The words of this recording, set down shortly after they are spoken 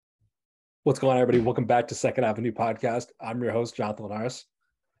What's going on, everybody? Welcome back to Second Avenue Podcast. I'm your host, Jonathon and Elijah.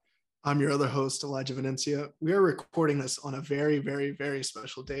 I'm your other host, Elijah Venencia. We are recording this on a very, very, very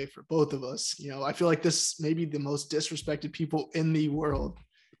special day for both of us. I feel like this may be the most disrespected people in the world,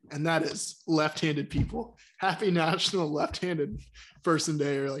 and that is left-handed people. Happy National Left-Handed Person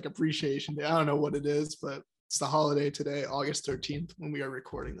Day, or like Appreciation Day. I don't know what it is, but it's the holiday today, August 13th, when we are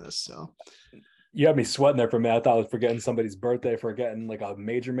recording this. So you had me sweating there for a minute. I thought I was forgetting somebody's birthday, forgetting like a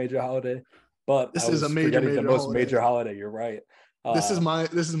major holiday, but this I is was a major, forgetting the most holiday. major holiday. You're right. This is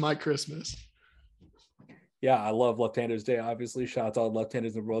my Christmas. Yeah, I love Left-Handers Day. Obviously, shout out to all the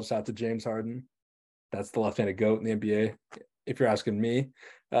left-handers in the world. Shout out to James Harden. That's the left-handed GOAT in the NBA. If you're asking me,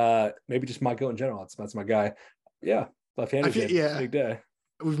 maybe just my GOAT in general. That's my guy. Yeah, Left-Handers Day. Yeah, big day.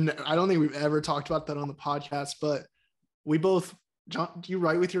 I don't think we've ever talked about that on the podcast, but we both. John, do you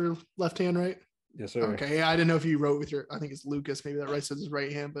write with your left hand, right? Yes, sir. Okay, yeah, I didn't know if you wrote with your. I think it's Lucas. Maybe that writes with his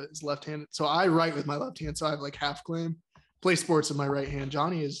right hand, but it's left handed. So I write with my left hand. So I have like half claim. Play sports with my right hand.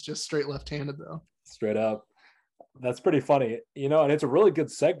 Johnny is just straight left-handed though. Straight up. That's pretty funny, and it's a really good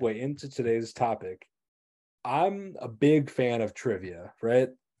segue into today's topic. I'm a big fan of trivia, right?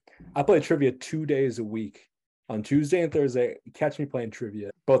 I play trivia 2 days a week. On Tuesday and Thursday, catch me playing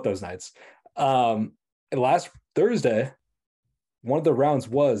trivia both those nights. And last Thursday, one of the rounds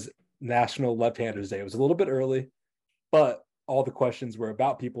was National Left-Handers Day. It was a little bit early, but all the questions were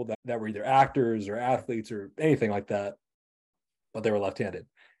about people that were either actors or athletes or anything like that, but they were left-handed.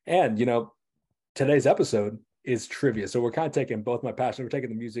 And, today's episode is trivia. So we're kind of taking both my passion. We're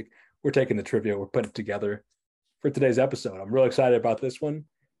taking the music, we're taking the trivia, we're putting it together for today's episode. I'm really excited about this one.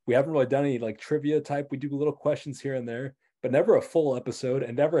 We haven't really done any like trivia type. We do little questions here and there, but never a full episode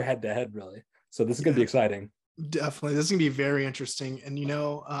and never head to head really. So this is going to be exciting. Definitely. This is going to be very interesting. And,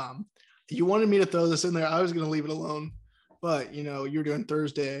 you wanted me to throw this in there. I was going to leave it alone, but you're doing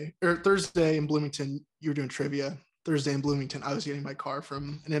Thursday in Bloomington. You're doing trivia. Thursday in Bloomington, I was getting my car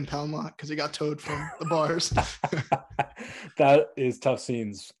from an impound lot because it got towed from the bars. That is tough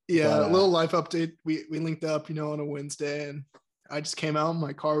scenes. Yeah, a little life update. We linked up, on a Wednesday, and I just came out.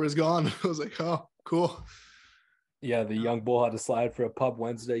 My car was gone. I was like, oh, cool. Yeah, the young bull had to slide for a pub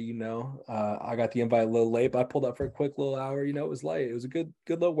Wednesday. I got the invite a little late, but I pulled up for a quick little hour. It was light. It was a good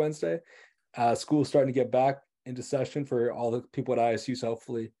little Wednesday. School's starting to get back into session for all the people at ISU. So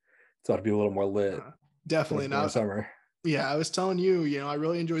hopefully, it's ought to be a little more lit. Definitely not summer. Yeah, I was telling you, I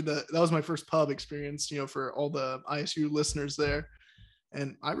really enjoyed that was my first pub experience, for all the ISU listeners there.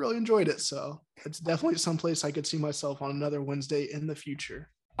 And I really enjoyed it. So it's definitely someplace I could see myself on another Wednesday in the future.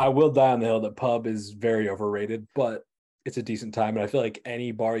 I will die on the hill that pub is very overrated, but it's a decent time. And I feel like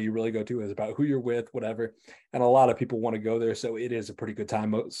any bar you really go to is about who you're with, whatever. And a lot of people want to go there. So it is a pretty good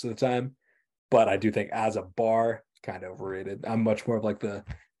time most of the time. But I do think as a bar, kind of overrated. I'm much more of like the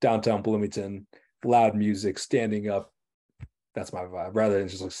downtown Bloomington, loud music, standing up. That's my vibe. Rather than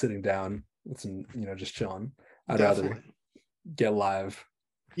just like sitting down with some, just chilling. I'd rather get live.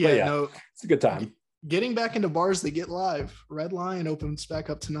 Yeah, it's a good time. Getting back into bars, they get live. Red Lion opens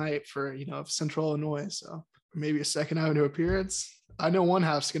back up tonight for, Central Illinois. So maybe a Second Avenue appearance. I know one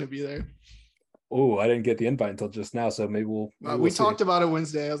half's going to be there. Oh, I didn't get the invite until just now. So maybe we'll we talked about it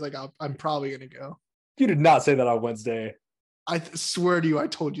Wednesday. I was like, I'm probably going to go. You did not say that on Wednesday. I swear to you, I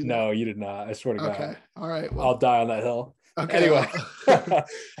told you that. No, you did not. I swear to God. Okay. All right. Well, I'll die on that hill. Okay.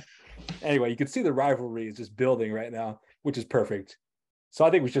 Anyway, you can see the rivalry is just building right now, which is perfect. So I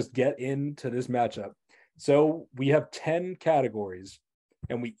think we should just get into this matchup. So we have 10 categories,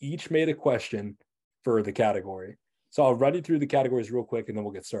 and we each made a question for the category. So I'll run you through the categories real quick, and then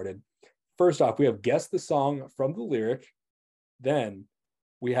we'll get started. First off, we have guess the song from the lyric. Then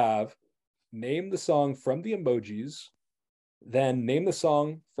we have name the song from the emojis. Then name the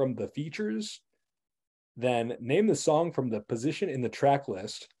song from the features. Then name the song from the position in the track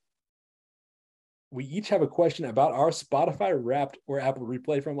list. We each have a question about our Spotify Wrapped or Apple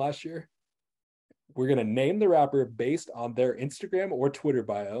Replay from last year. We're going to name the rapper based on their Instagram or Twitter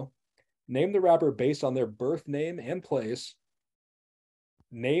bio. Name the rapper based on their birth name and place.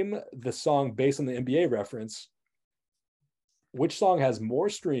 Name the song based on the NBA reference. Which song has more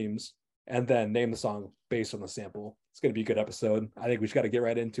streams? And then name the song based on the sample. It's going to be a good episode. I think we just got to get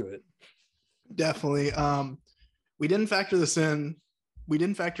right into it. Definitely. We didn't factor this in. We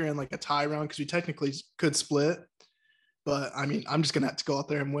didn't factor in like a tie round because we technically could split. But I mean, I'm just going to have to go out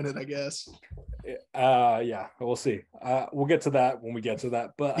there and win it, I guess. Yeah, we'll see. We'll get to that when we get to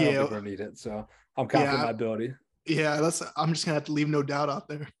that. But I don't think we're going to need it. So I'm confident in my ability. Yeah, I'm just going to have to leave no doubt out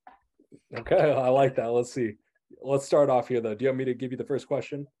there. Okay, I like that. Let's see. Let's start off here, though. Do you want me to give you the first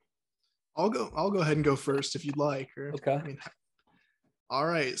question? I'll go ahead and go first if you'd like. Okay. All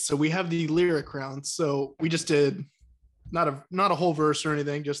right, so we have the lyric round. So we just did not a whole verse or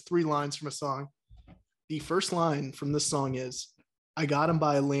anything, just 3 lines from a song. The first line from this song is, "I got him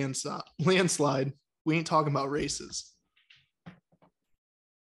by a landslide. We ain't talking about races."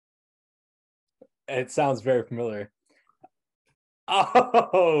 It sounds very familiar.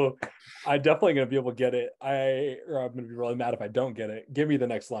 Oh, I'm definitely gonna be able to get it. I'm gonna be really mad if I don't get it. Give me the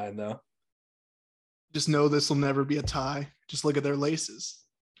next line though. Just know this will never be a tie. Just look at their laces.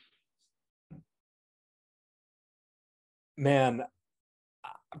 Man,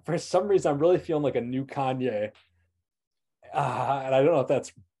 for some reason, I'm really feeling like a new Kanye, and I don't know if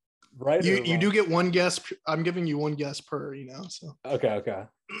that's right You or you wrong. do get one guess. I'm giving you one guess per, so. Okay.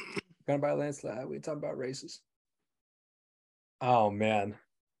 Gonna buy a landslide. We talking about races. Oh man.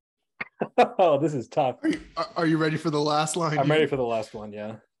 Oh, this is tough. Are you ready for the last line? I'm ready for the last one.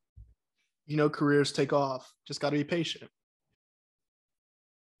 Yeah. Careers take off. Just got to be patient.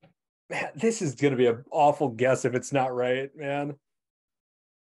 Man, this is gonna be an awful guess if it's not right, man.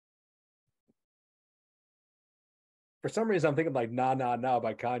 For some reason, I'm thinking like "Nah Nah Nah"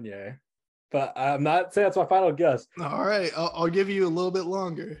 by Kanye, but I'm not saying that's my final guess. All right, I'll give you a little bit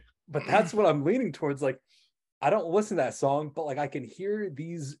longer. But that's what I'm leaning towards. Like, I don't listen to that song, but like I can hear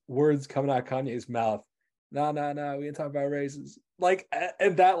these words coming out of Kanye's mouth. Nah, nah, nah. We ain't talking about races. Like,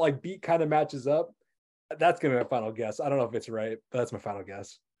 and that like beat kind of matches up. That's gonna be my final guess. I don't know if it's right, but that's my final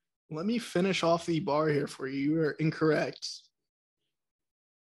guess. Let me finish off the bar here for you. You are incorrect.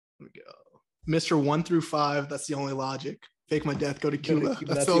 Let me go. Mr. 1 through 5, that's the only logic. Fake my death, go to Cuba.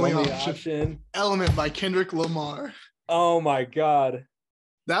 That's the only option. Element by Kendrick Lamar. Oh my God.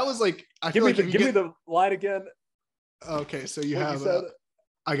 That was like, give me the line again. Okay, so you have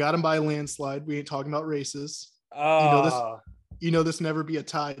I got him by a landslide. We ain't talking about races. This never be a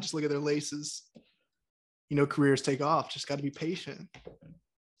tie. Just look at their laces. Careers take off. Just got to be patient.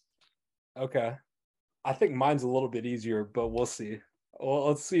 Okay. I think mine's a little bit easier, but we'll see. Well,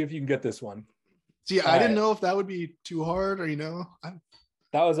 let's see if you can get this one. See, I didn't know if that would be too hard or,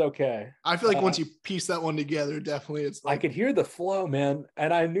 that was okay. I feel like once you piece that one together, definitely it's like... I could hear the flow, man.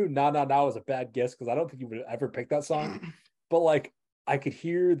 And I knew Nah Nah Nah was a bad guess because I don't think you would ever pick that song. But like, I could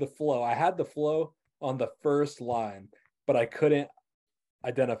hear the flow. I had the flow on the first line, but I couldn't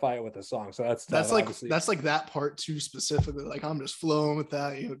identify it with the song. So that's tough, that's like that part too specifically. Like I'm just flowing with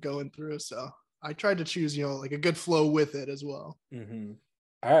that, going through. So I tried to choose, like a good flow with it as well. Mm-hmm.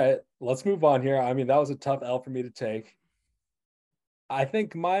 All right, let's move on here. I mean, that was a tough L for me to take. I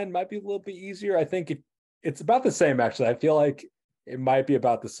think mine might be a little bit easier. I think it's about the same, actually. I feel like it might be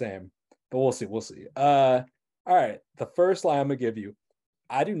about the same, but we'll see. We'll see. All right, the first line I'm gonna give you.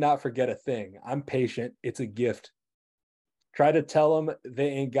 I do not forget a thing. I'm patient. It's a gift. Try to tell them they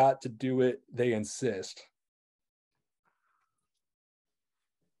ain't got to do it. They insist.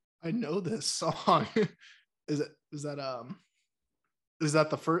 I know this song. Is that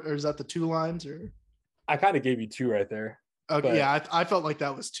the first, or is that the 2 lines, or? I kind of gave you 2 right there. Okay, yeah, I felt like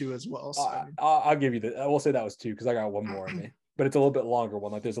that was 2 as well. So. I'll give you I will say that was 2 because I got one more in me, but it's a little bit longer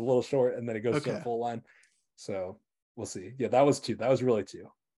one. Like there's a little short and then it goes to a full line. So we'll see. Yeah, that was 2. That was really 2.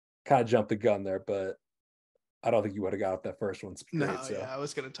 Kind of jumped the gun there, but I don't think you would have got that first one. Yeah, I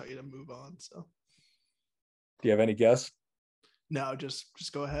was gonna tell you to move on. So, do you have any guess? No, just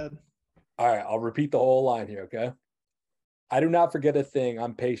go ahead. All right, I'll repeat the whole line here. Okay. I do not forget a thing.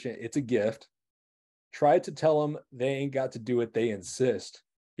 I'm patient. It's a gift. Try to tell them they ain't got to do it. They insist.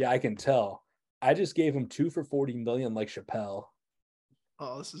 Yeah, I can tell. I just gave him 2 for 40 million like Chappelle.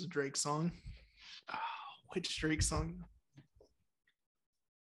 Oh, this is a Drake song. Oh, which Drake song?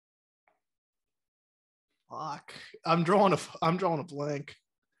 Fuck. I'm drawing a blank.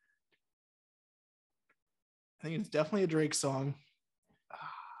 I think it's definitely a Drake song.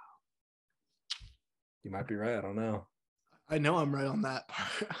 You might be right. I don't know. I know I'm right on that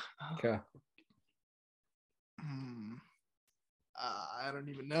part. Okay. I don't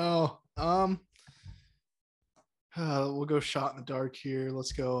even know. We'll go shot in the dark here.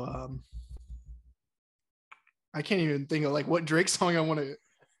 Let's go. I can't even think of like what Drake song I want to.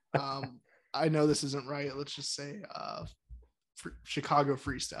 I know this isn't right. Let's just say Chicago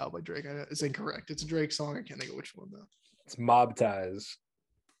Freestyle by Drake. It's incorrect. It's a Drake song. I can't think of which one though. It's Mob Ties.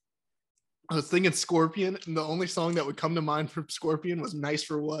 I was thinking Scorpion, and the only song that would come to mind from Scorpion was Nice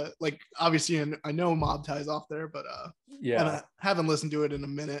for What. Like, obviously, and I know Mob Ties off there, but yeah, and I haven't listened to it in a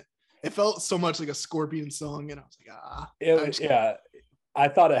minute. It felt so much like a Scorpion song, and I was like, I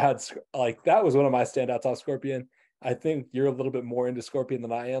thought it had, like, that was one of my standouts off Scorpion. I think you're a little bit more into Scorpion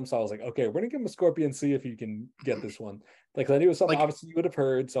than I am, so I was like, okay, we're gonna give him a Scorpion, see if you can get this one. Like, I knew it was something obviously you would have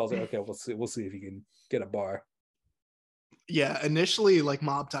heard, so I was like, okay, we'll see if you can get a bar. Yeah, initially like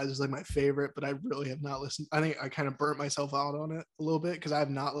Mob Ties was like my favorite, but I really have not listened. I think I kind of burnt myself out on it a little bit because I have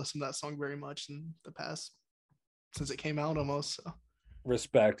not listened to that song very much in the past since it came out almost. So.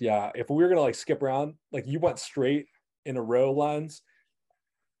 Respect. Yeah. If we were gonna like skip around, like you went straight in a row lines.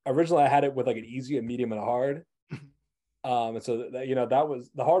 Originally I had it with like an easy, a medium, and a hard. And so that, that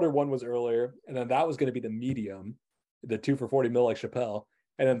was the harder one was earlier, and then that was going to be the medium, the 2 for 40 mil like Chappelle,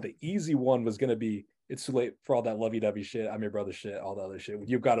 and then the easy one was going to be It's Too Late for All That Lovey-Dovey Shit, I'm Your Brother Shit, all the other shit.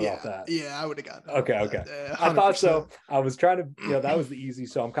 You got it off that. Yeah, I would have gotten it. Okay. That. I thought so. I was trying to, that was the easy.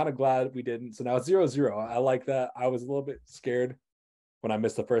 So I'm kind of glad we didn't. So now it's 0-0. I like that. I was a little bit scared when I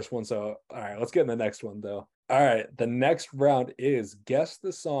missed the first one. So all right, let's get in the next one though. All right, the next round is guess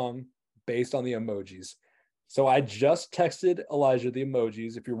the song based on the emojis. So I just texted Elijah the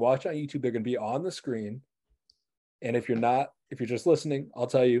emojis. If you're watching on YouTube, they're going to be on the screen. And if you're not, if you're just listening, I'll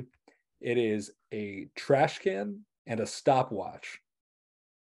tell you, it is a trash can and a stopwatch.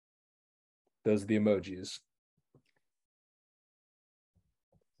 Those are the emojis.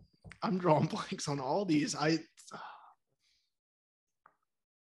 I'm drawing blanks on all these.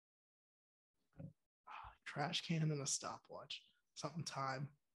 Trash can and a stopwatch. Something time.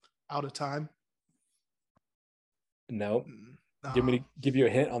 Out of time. Nope. Give you a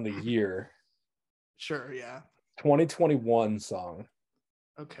hint on the year. Sure, yeah. 2021 song.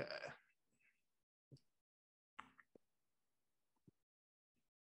 Okay.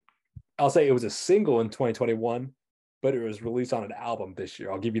 I'll say it was a single in 2021, but it was released on an album this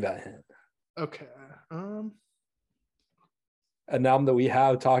year. I'll give you that hint. Okay. An album that we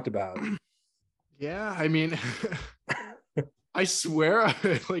have talked about. Yeah, I mean, I swear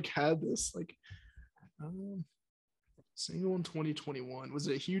I like had this like single in 2021. Was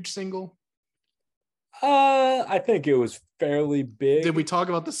it a huge single? I think it was fairly big. Did we talk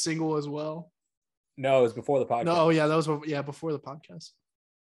about the single as well? No, it was before the podcast. No, yeah, that was before the podcast.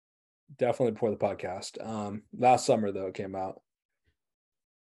 Definitely before the podcast. Last summer though it came out.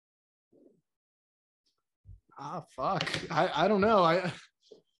 Fuck. I don't know. I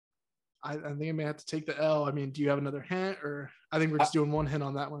think I may have to take the L. I mean, do you have another hint, or I think we're just doing one hint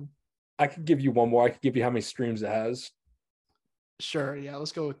on that one? I could give you one more. I could give you how many streams it has. Sure. Yeah,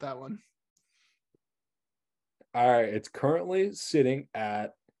 let's go with that one. All right. It's currently sitting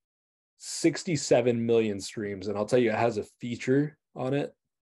at 67 million streams. And I'll tell you, it has a feature on it.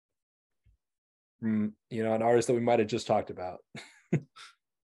 An artist that we might have just talked about.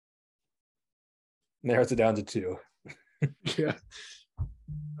 Narrows it down to 2. Yeah.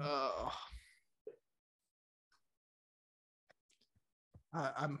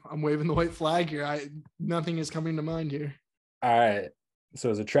 I'm waving the white flag here. Nothing is coming to mind here. All right.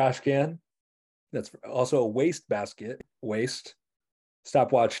 So it's a trash can. That's also a waste basket. Waste.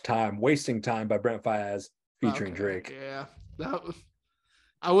 Stopwatch Time. Wasting Time by Brent Faiyaz featuring Drake. Yeah.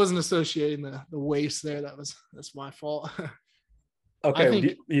 I wasn't associating the waste there. That's my fault. Okay.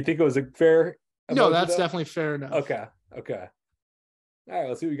 Do you think it was a fair? No, that's definitely fair enough. Okay. All right.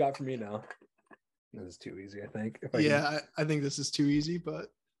 Let's see what we got for me now. This is too easy, I think. I think this is too easy, but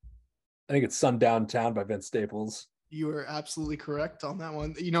I think it's Sundown Town by Vince Staples. You are absolutely correct on that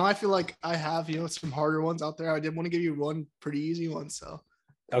one. I feel like I have, some harder ones out there. I did want to give you one pretty easy one. So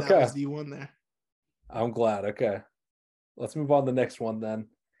that was the one there. I'm glad. Okay. Let's move on to the next one then.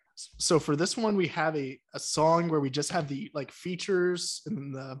 So for this one, we have a song where we just have the like features and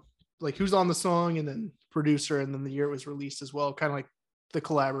then the like who's on the song and then producer and then the year it was released as well. Kind of like the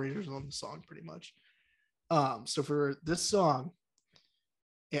collaborators on the song pretty much. So for this song,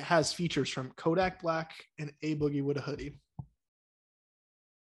 it has features from Kodak Black and A Boogie with a Hoodie.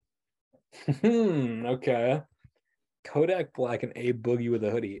 Okay. Kodak Black and A Boogie with a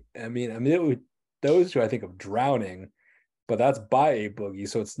Hoodie. I mean, those two I think of Drowning, but that's by A Boogie,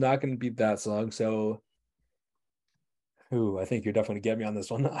 so it's not going to be that song. So, I think you're definitely getting me on this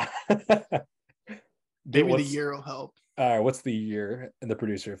one. Maybe the year will help. All right, what's the year and the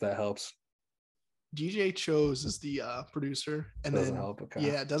producer, if that helps? DJ Chose is the producer, and doesn't help. Okay.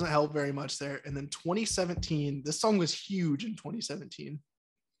 Yeah, it doesn't help very much there. And then 2017, this song was huge in 2017.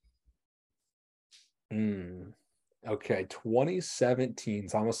 Okay, 2017.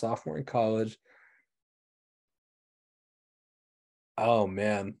 So I'm a sophomore in college. Oh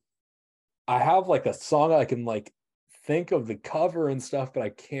man, I have like a song I can like think of the cover and stuff, but I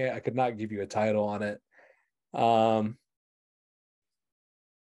could not give you a title on it.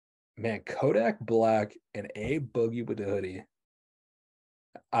 Man, Kodak Black and A Boogie with a Hoodie.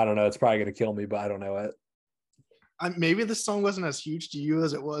 I don't know. It's probably gonna kill me, but I don't know it. Maybe this song wasn't as huge to you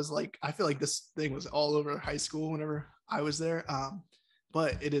as it was. Like I feel like this thing was all over high school whenever I was there.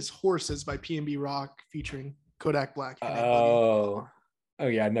 But it is Horses by P&B Rock featuring Kodak Black. Oh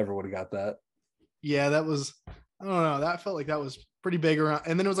yeah, I never would have got that. Yeah, that was, I don't know. That felt like that was pretty big around.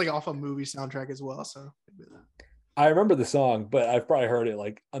 And then it was like off a movie soundtrack as well. So I remember the song, but I've probably heard it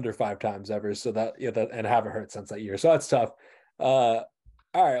like under 5 times ever. So and haven't heard it since that year. So that's tough. All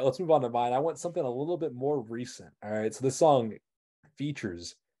right, let's move on to mine. I want something a little bit more recent. All right, so this song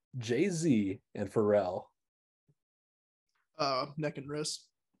features Jay-Z and Pharrell. Neck and Wrist.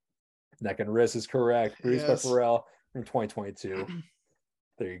 Neck and Wrist is correct. Produced by Pharrell from 2022.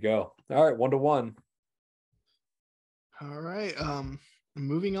 There you go. All right, 1-1. All right.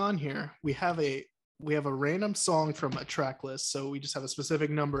 Moving on here. We have a random song from a track list. So we just have a specific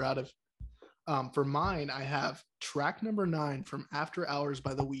number out of for mine, I have track number 9 from After Hours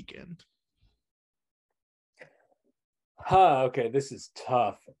by The Weeknd. Okay, this is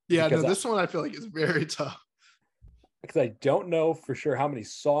tough. Yeah, no, this one I feel like is very tough. Because I don't know for sure how many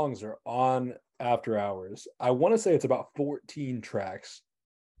songs are on After Hours. I want to say it's about 14 tracks.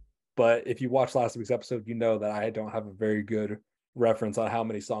 But if you watched last week's episode, you know that I don't have a very good reference on how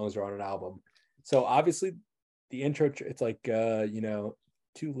many songs are on an album. So obviously the intro, it's like,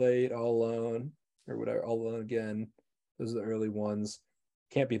 Too Late, All Alone, or whatever, All Alone Again. Those are the early ones.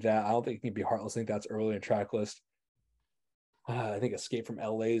 Can't be that. I don't think it can be Heartless. I think that's early in track list. I think Escape from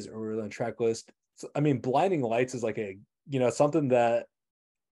LA is early in track list. So, I mean, Blinding Lights is like something that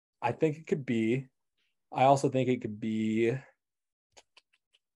I think it could be. I also think it could be.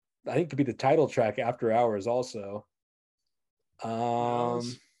 I think it could be the title track After Hours also.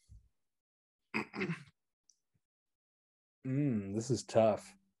 This is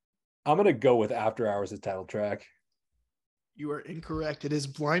tough. I'm gonna go with After Hours as title track. You are incorrect. It is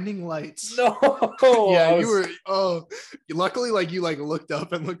Blinding Lights. No. Yeah, you were. Oh, luckily, you looked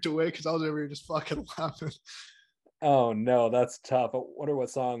up and looked away because I was over here just fucking laughing. Oh no, that's tough. I wonder what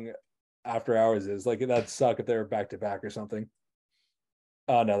song After Hours is. Like that'd suck if they were back to back or something.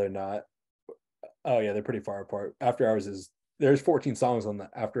 Oh no, they're not. Oh yeah, they're pretty far apart. After Hours there's 14 songs on the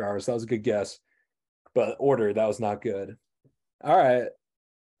After Hours. That was a good guess, but order that was not good. All right,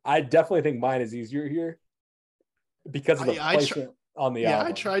 I definitely think mine is easier here because of the placement on the album.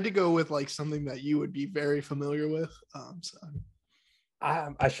 I tried to go with something that you would be very familiar with. So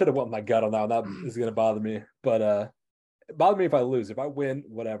I should have went with my gut on that one. That is gonna bother me, but bother me if I lose. If I win,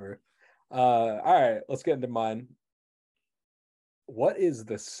 whatever. All right, let's get into mine. What is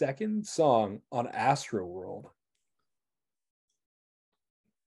the second song on Astroworld?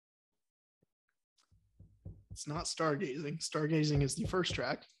 It's not Stargazing. Stargazing is the first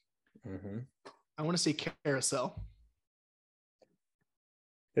track. Mm-hmm. I want to say Carousel.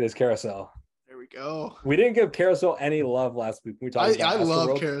 It is Carousel. There we go. We didn't give Carousel any love last week. I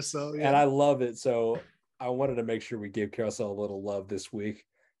love Carousel. Yeah. And I love it. So I wanted to make sure we gave Carousel a little love this week.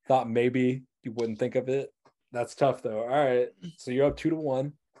 Thought maybe you wouldn't think of it. That's tough, though. All right. So you're up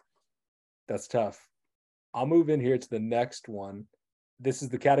 2-1. That's tough. I'll move in here to the next one. This is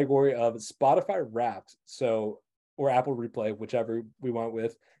the category of Spotify Wrapped. Or Apple Replay, whichever we went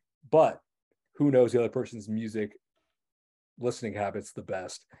with. But who knows the other person's music listening habits the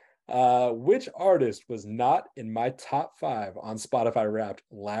best? Which artist was not in my top 5 on Spotify Wrapped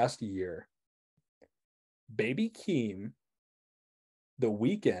last year? Baby Keem, The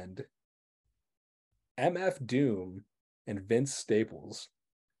Weeknd, MF Doom, and Vince Staples.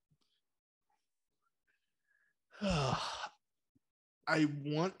 I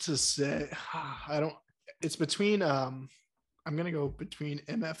want to say it's between I'm gonna go between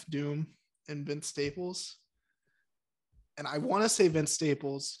MF Doom and Vince Staples. And I want to say Vince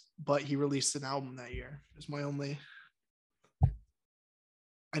Staples, but he released an album that year. It's my only.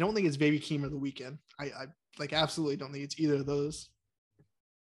 I don't think it's Baby Keem or The Weeknd. I absolutely don't think it's either of those.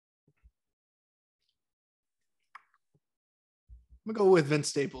 I'm gonna go with Vince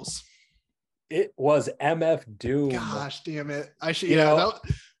Staples. It was MF Doom. Gosh damn it! I should.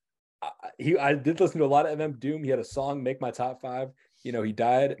 I did listen to a lot of MF Doom. He had a song "Make My Top 5." He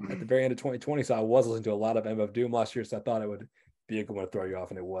died at the very end of 2020, so I was listening to a lot of MF Doom last year. So I thought it would be a good one to throw you off,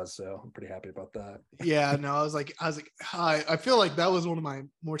 and it was. So I'm pretty happy about that. Yeah, no, I was like, I feel like that was one of my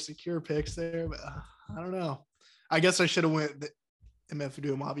more secure picks there, but I don't know. I guess I should have went. MF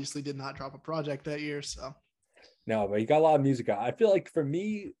Doom obviously did not drop a project that year, so. No, but he got a lot of music out. I feel like for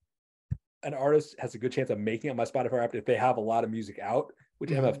me, an artist has a good chance of making it on my Spotify app if they have a lot of music out,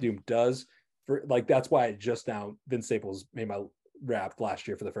 which MF Doom does. That's why just now Vince Staples made my rap last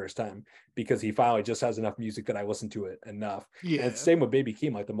year for the first time, because he finally just has enough music that I listen to it enough. Yeah. And same with Baby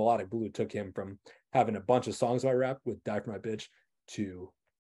Keem, like the Melodic Blue took him from having a bunch of songs I rap with Die For My Bitch to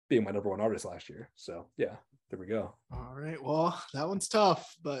being my number 1 artist last year. So yeah, There we go. All right. Well, that one's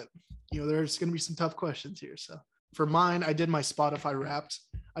tough, but there's going to be some tough questions here. So for mine, I did my Spotify Wrapped.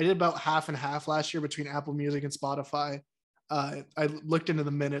 I did about half and half last year between Apple Music and Spotify. I looked into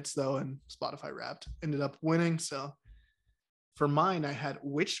the minutes though, and Spotify Wrapped ended up winning. So for mine, I had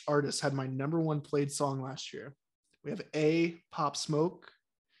which artist had my number one played song last year. We have A, Pop Smoke,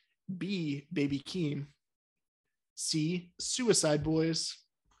 B, Baby Keem, C, Suicide Boys,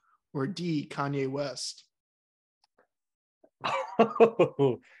 or D, Kanye West.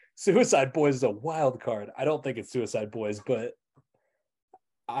 Suicide Boys is a wild card. I don't think it's Suicide Boys, but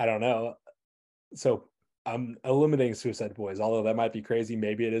I don't know. So I'm eliminating Suicide Boys, although that might be crazy.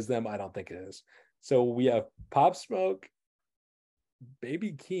 Maybe it is them. I don't think it is. So we have Pop Smoke,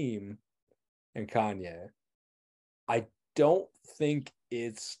 Baby Keem, and Kanye. I don't think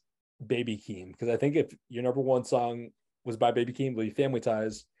it's Baby Keem, because I think if your number one song was by Baby Keem, it would be Family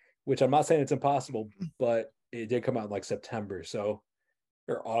Ties, which I'm not saying it's impossible, but it did come out in like September,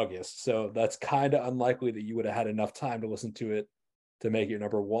 or August. So that's kind of unlikely that you would have had enough time to listen to it to make it your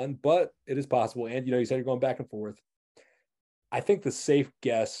number one, but it is possible. And you said you're going back and forth. I think the safe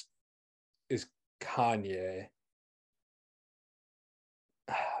guess is Kanye.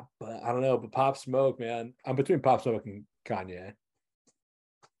 But I don't know. But Pop Smoke, man. I'm between Pop Smoke and Kanye.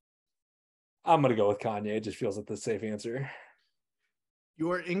 I'm going to go with Kanye. It just feels like the safe answer.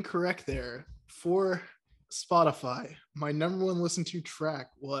 You are incorrect there. For Spotify, my number one listened to track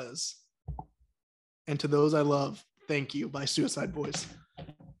was "And to Those I Love, Thank You" by Suicide Boys.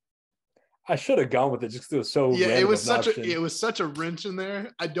 I should have gone with it just because it was so it was such a wrench in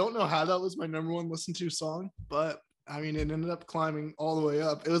there. I don't know how that was my number one listened to song, but I mean, it ended up climbing all the way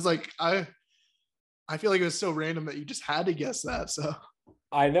up. It was like I feel like it was so random that you just had to guess that. So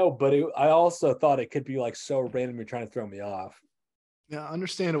I know, but I also thought it could be like so random you're trying to throw me off. Yeah,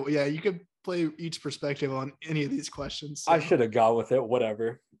 understandable. Yeah, you could play each perspective on any of these questions. So. I should have gone with it.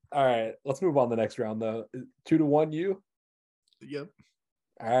 Whatever. All right, let's move on to the next round though. 2-1 you? Yep.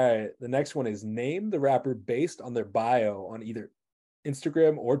 All right. The next one is name the rapper based on their bio on either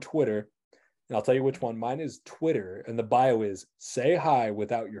Instagram or Twitter. And I'll tell you which one. Mine is Twitter, and the bio is "Say hi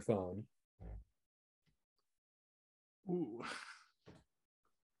without your phone." Ooh.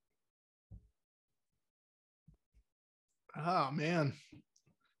 Oh man.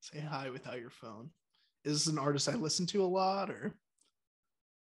 Say hi without your phone. Is this an artist I listen to a lot, or?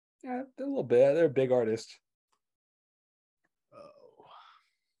 Yeah, a little bit. They're a big artist. Oh.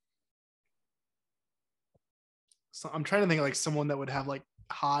 So I'm trying to think of like someone that would have like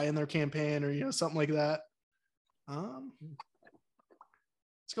 "hi" in their campaign, or something like that. Let's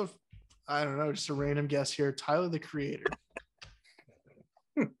go. I don't know, just a random guess here. Tyler, the Creator.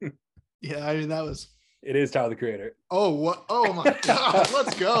 Yeah, I mean that was. It is Tyler the Creator. Oh, what? Oh my God!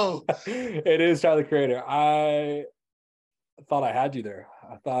 Let's go. It is Tyler the Creator. I thought I had you there.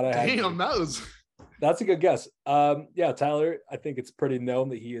 I thought I had you. Damn, That's a good guess. Yeah, Tyler, I think it's pretty known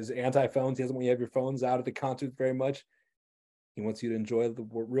that he is anti-phones. He doesn't want you to have your phones out at the concert very much. He wants you to enjoy the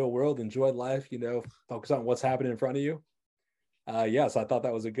real world, enjoy life, focus on what's happening in front of you. Yes, I thought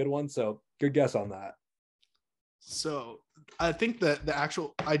that was a good one. So good guess on that. So I think that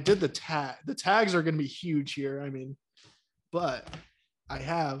I did the tag. The tags are going to be huge here. I mean, but I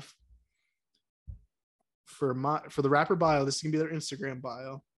have for the rapper bio, this is going to be their Instagram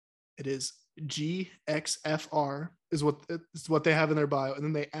bio. It is GXFR is what they have in their bio. And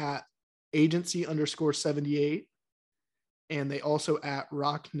then they at agency_78. And they also at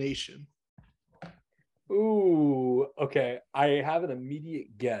Rock Nation. Ooh, okay. I have an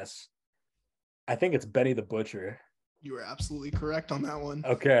immediate guess. I think it's Benny the Butcher. You were absolutely correct on that one.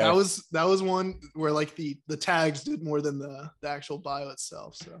 Okay. That was one where like the tags did more than the actual bio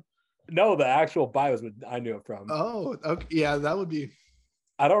itself. So no, the actual bio is what I knew it from. Oh, okay. Yeah, that would be.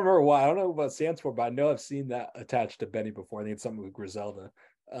 I don't remember why. I don't know what it stands for, but I know I've seen that attached to Benny before. I think it's something with Griselda.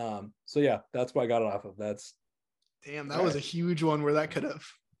 So yeah, that's what I got it off of. That's damn, that was a huge one where that could have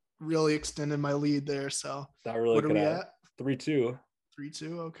really extended my lead there. So that really what are we at? 3-2.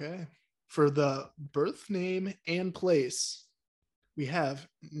 3-2. Okay. For the birth name and place, we have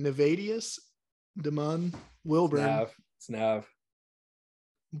Nevadius Damon Wilburn. Snav.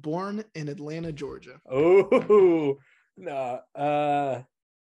 Born in Atlanta, Georgia. Oh no.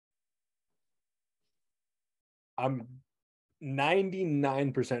 I'm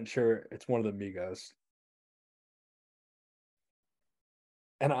 99% sure it's one of the Migos.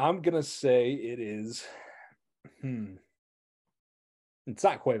 And I'm gonna say it is. It's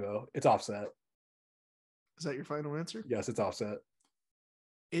not Quavo. It's Offset. Is that your final answer? Yes, it's Offset.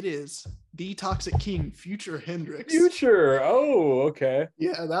 It is the Toxic King, Future Hendrix. Future. Oh, okay.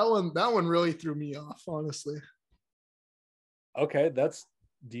 Yeah, that one really threw me off, honestly. Okay, that's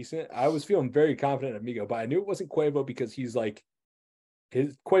decent. I was feeling very confident in Amigo, but I knew it wasn't Quavo because he's like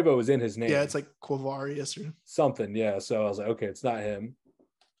his Quavo was in his name. Yeah, it's like Quavarius or something. Yeah. So I was like, okay, it's not him.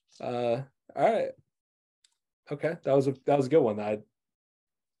 All right. Okay. That was a good one. I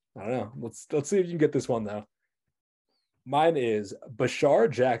don't know. Let's see if you can get this one though. Mine is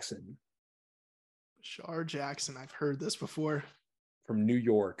Bashar Jackson Shar Jackson. I've heard this before. from New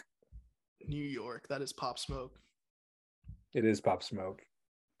York. New York. That is Pop Smoke. It is Pop Smoke.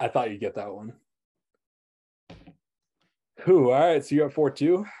 I thought you'd get that one. Who? All right. So you're at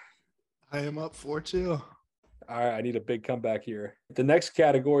 4-2. I am up 4-2. All right. I need a big comeback here. The next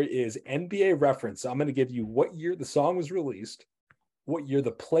category is NBA reference. So I'm going to give you what year the song was released, what year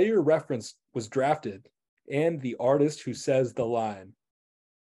the player reference was drafted, and the artist who says the line.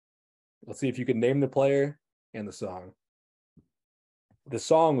 Let's see if you can name the player and the song. The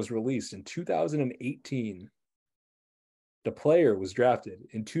song was released in 2018. The player was drafted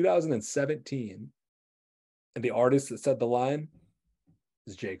in 2017. And the artist that said the line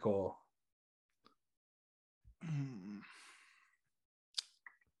is J. Cole.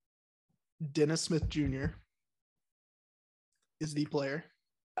 Dennis Smith Jr. is the player.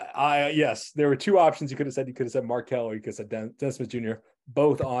 Yes, there were two options you could have said. You could have said Markel or you could have said Dennis Smith Jr.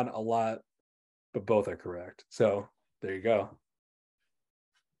 Both on a lot, but both are correct. So there you go.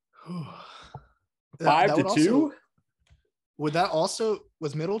 5-2. Would that also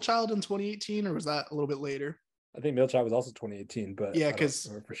was Middle Child in 2018 or was that a little bit later? I think Middle Child was also 2018, but yeah, because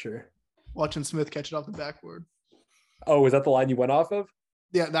for sure. Watching Smith catch it off the backboard. Oh, was that the line you went off of?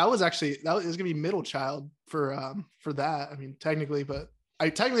 Yeah, that was gonna be Middle Child for that. I mean, technically, but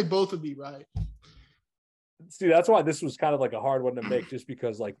technically both would be right. See, that's why this was kind of like a hard one to make, just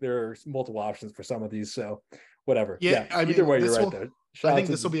because like there are multiple options for some of these. So whatever. Yeah, either way, you're right there. I think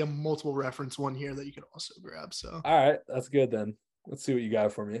this will be a multiple reference one here that you could also grab. So all right, that's good then. Let's see what you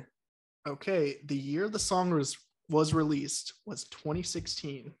got for me. Okay, the year the song was released was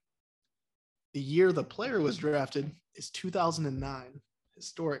 2016. The year the player was drafted is 2009.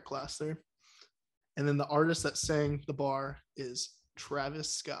 Historic class there. And then the artist that sang the bar is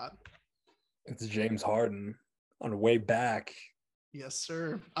Travis Scott. It's James Harden on Way Back. Yes,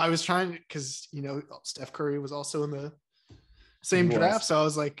 sir. I was trying because Steph Curry was also in the same draft, so I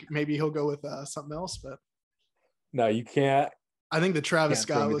was like, maybe he'll go with something else. But no, you can't. I think the Travis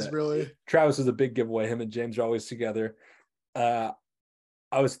Scott was really. Travis was a big giveaway. Him and James are always together.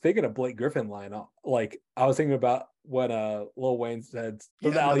 I was thinking of Blake Griffin line. Like I was thinking about what Lil Wayne said.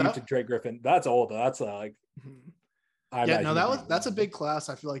 The alley to Drake Griffin. That's old. That's like. That's a big class.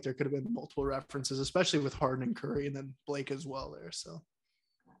 I feel like there could have been multiple references, especially with Harden and Curry, and then Blake as well there. So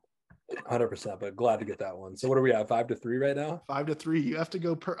 100%, but glad to get that one. So what are we at? 5-3 right now? 5-3. You have to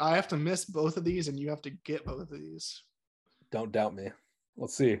go I have to miss both of these, and you have to get both of these. Don't doubt me.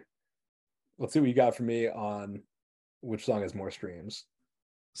 Let's see what you got for me on which song has more streams.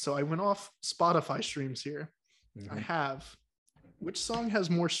 So I went off Spotify streams here. Mm-hmm. I have which song has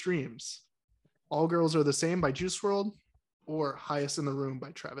more streams? All Girls Are the Same by Juice WRLD or Highest in the Room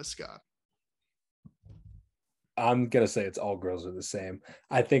by Travis Scott? I'm going to say it's All Girls Are the Same.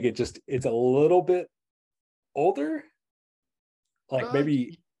 I think it's a little bit older, like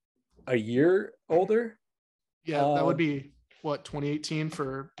maybe a year older. Yeah, that would be 2018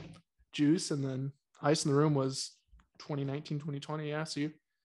 for Juice, and then Highest in the Room was 2019, 2020. Yeah, so you.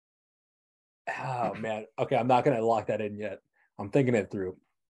 Oh, man. Okay, I'm not going to lock that in yet. I'm thinking it through.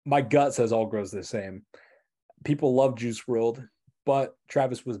 My gut says All Girls the Same. People love Juice WRLD, but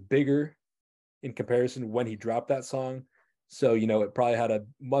Travis was bigger in comparison when he dropped that song. So, it probably had a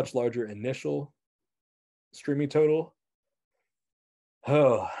much larger initial streaming total.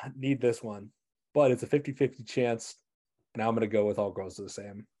 Oh, need this one. But it's a 50-50 chance. Now I'm going to go with All Girls Are the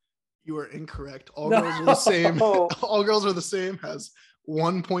Same. You are incorrect. All Girls Are the Same. All Girls Are the Same has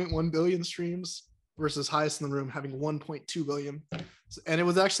 1.1 billion streams versus Highest in the Room having 1.2 billion. And it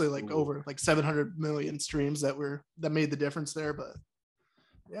was actually over 700 million streams that made the difference there. But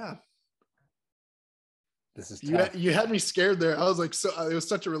yeah, this is you had me scared there. I was like, so it was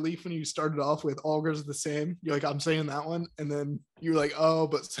such a relief when you started off with All Girls Are the Same. You're like, I'm saying that one, and then you're like, oh,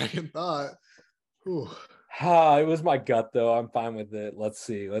 but second thought. Whew. It was my gut though. I'm fine with it. Let's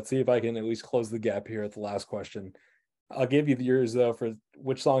see if I can at least close the gap here at the last question. I'll give you the yours though for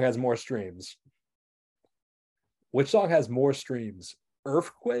which song has more streams. Which song has more streams?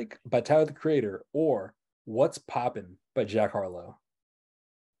 Earthquake by Tyler the Creator or What's Poppin' by Jack Harlow?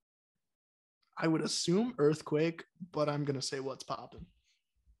 I would assume Earthquake, but I'm going to say What's Poppin'.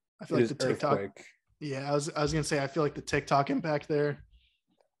 I feel It like is the TikTok. Earthquake. Yeah, I was gonna say I feel like the TikTok impact there.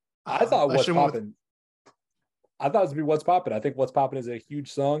 I thought What's Especially with Poppin'. I thought it was gonna be What's Poppin'. I think What's Poppin' is a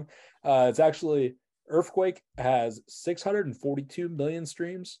huge song. It's actually Earthquake has 642 million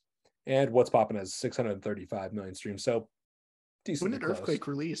streams, and What's Poppin' has 635 million streams. So when decently did close. Earthquake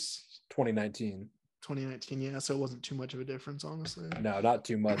release? 2019. 2019. Yeah, so it wasn't too much of a difference, honestly. No, not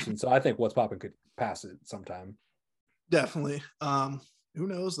too much. And so I think What's Poppin' could pass it sometime. Definitely. Who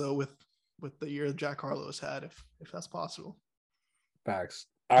knows though with the year Jack Harlow's had, if that's possible. Facts.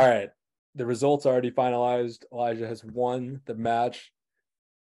 All right. The results already finalized. Elijah has won the match.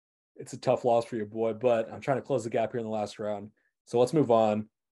 It's a tough loss for your boy, but I'm trying to close the gap here in the last round. So let's move on.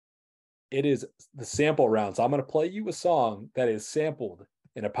 It is the sample round. So I'm going to play you a song that is sampled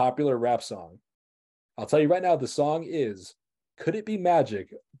in a popular rap song. I'll tell you right now, the song is Could It Be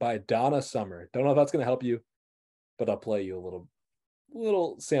Magic by Donna Summer. Don't know if that's going to help you, but I'll play you a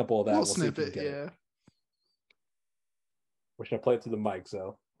little sample of that. Little We'll snippet, see if you get yeah. it. We're going to play it through the mic,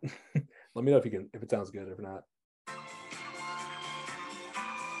 so let me know if it sounds good or not.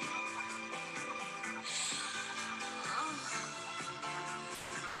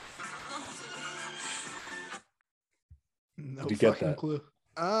 No Did you get fucking that? clue.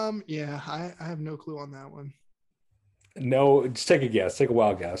 Yeah, I have no clue on that one. No, just take a guess. Take a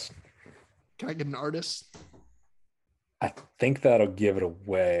wild guess. Can I get an artist? I think that'll give it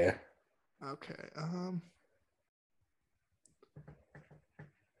away. Okay.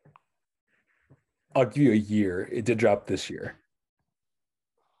 I'll give you a year. It did drop this year.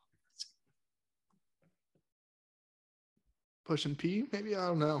 Pushing P, maybe? I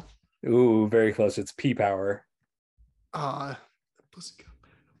don't know. Ooh, very close. It's P Power. Pussy.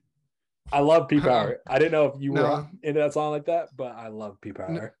 I love P Power. I didn't know if you were No. into that song like that, but I love P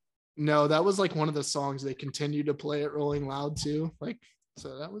Power. No, that was like one of the songs they continued to play at Rolling Loud too. Like,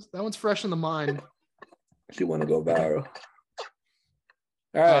 so that one's fresh in the mind. She want to go viral.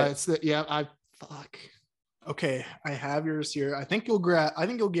 All right. Fuck. Okay, I have yours here. I think you'll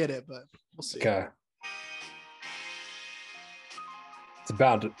get it, but we'll see. Okay. It's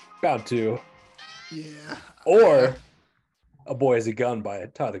bound to. Yeah. Or A Boy Is a Gun by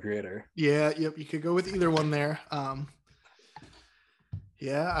Tyler, the Creator. Yeah, yep. You could go with either one there.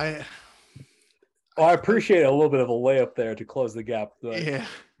 Yeah, I appreciate a little bit of a layup there to close the gap. But, yeah.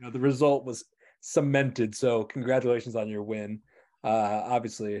 the result was cemented. So congratulations on your win.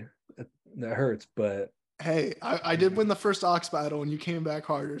 Obviously, it hurts, but Hey, I did win the first Ox battle, and you came back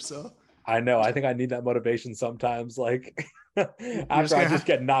harder. So I know. I think I need that motivation sometimes. Like just after I just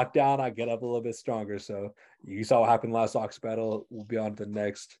get knocked down, I get up a little bit stronger. So you saw what happened last Ox battle. We'll be on to the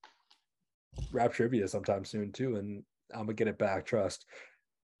next rap trivia sometime soon too, and I'm gonna get it back. Trust.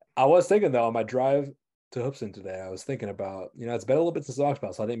 I was thinking though on my drive to Hoopson today, I was thinking about it's been a little bit since Ox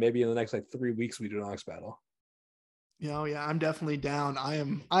battle, so I think maybe in the next 3 weeks we do an Ox battle. Yeah, I'm definitely down. I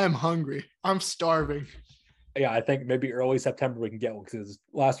am hungry. I'm starving. Yeah, I think maybe early September we can get one because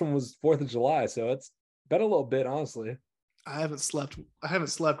last one was 4th of July, so it's been a little bit, honestly. I haven't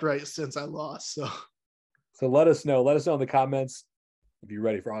slept right since I lost. So let us know. Let us know in the comments if you're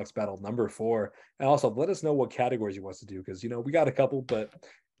ready for Ox Battle number 4. And also let us know what categories you want us to do because we got a couple, but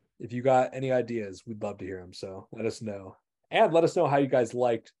if you got any ideas, we'd love to hear them. So let us know. And let us know how you guys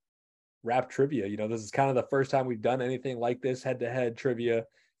liked rap trivia. This is kind of the first time we've done anything like this, head-to-head trivia.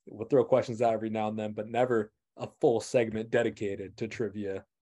 We'll throw questions out every now and then, but never a full segment dedicated to trivia.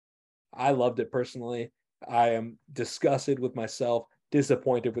 I loved it personally. I am disgusted with myself,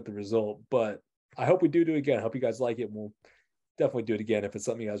 disappointed with the result, but I hope we do it again. I hope you guys like it. We'll definitely do it again if it's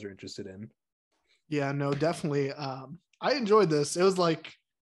something you guys are interested in. Yeah, no, definitely. I enjoyed this. It was like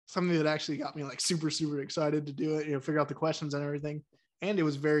something that actually got me like super, super excited to do it, figure out the questions and everything. And it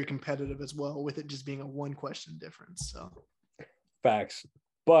was very competitive as well with it just being a 1 question difference. So facts.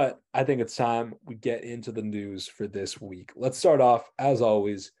 But I think it's time we get into the news for this week. Let's start off, as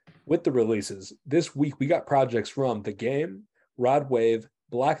always, with the releases. This week, we got projects from The Game, Rod Wave,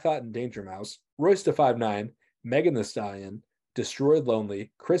 Black Thought and Danger Mouse, Royce da 5'9", Megan Thee Stallion, Destroyed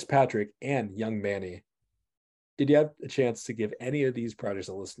Lonely, Chris Patrick, and Young Manny. Did you have a chance to give any of these projects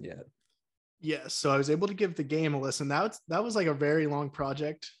a listen yet? Yes, so I was able to give The Game a listen. That was like a very long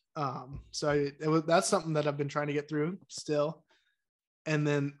project. That's something that I've been trying to get through still. And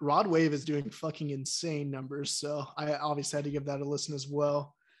then Rod Wave is doing fucking insane numbers. So I obviously had to give that a listen as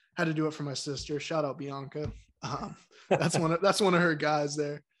well. Had to do it for my sister. Shout out Bianca. That's one of her guys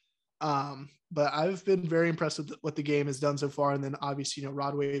there. But I've been very impressed with what The Game has done so far. And then obviously,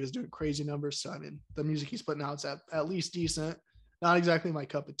 Rod Wave is doing crazy numbers. So I mean, the music he's putting out is at least decent. Not exactly my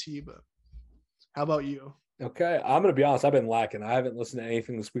cup of tea, but how about you? Okay, I'm gonna be honest. I've been lacking. I haven't listened to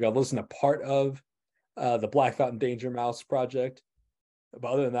anything this week. I've listened to part of the Black Fountain Danger Mouse project,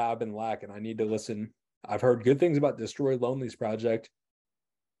 but other than that, I've been lacking. I need to listen. I've heard good things about Destroy Lonely's project.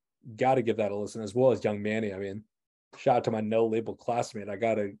 Got to give that a listen, as well as Young Manny. I mean, shout out to my no label classmate. I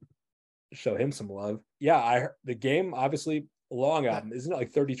gotta show him some love. Yeah, the game obviously a long album, isn't it?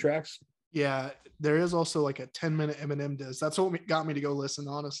 Like 30 tracks. Yeah, there is also like a 10-minute Eminem disc. That's what got me to go listen.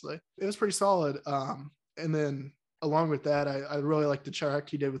 Honestly, it was pretty solid. And then along with that, I really like the track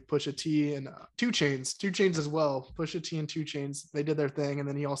he did with Pusha T and 2 Chainz. 2 Chainz as well. Pusha T and 2 Chainz, they did their thing, and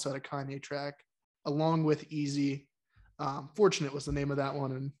then he also had a Kanye track along with Easy. Fortunate was the name of that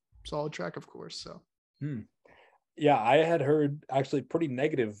one, and solid track, of course. So, yeah, I had heard actually pretty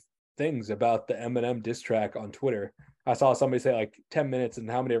negative things about the Eminem diss track on Twitter. I saw somebody say like 10 minutes and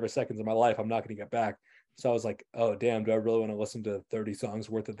how many ever seconds of my life I'm not going to get back. So I was like, oh, damn, do I really want to listen to 30 songs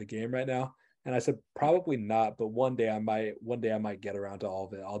worth of the game right now? And I said, probably not, but one day I might get around to all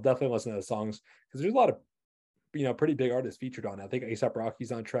of it. I'll definitely listen to the songs because there's a lot of, pretty big artists featured on it. I think A$AP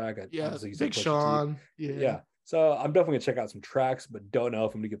Rocky's on track. Yeah, Big Sean. Yeah. So I'm definitely gonna check out some tracks, but don't know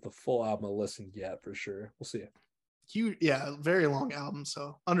if I'm gonna get the full album a listen yet for sure. We'll see. Huge, yeah, very long album,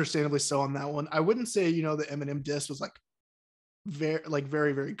 so understandably so on that one. I wouldn't say the Eminem disc was like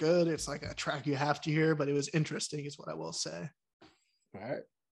very very good. It's like a track you have to hear, but it was interesting, is what I will say. All right,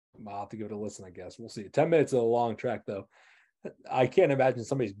 I'll have to give it a listen. I guess we'll see. 10 minutes is a long track though. I can't imagine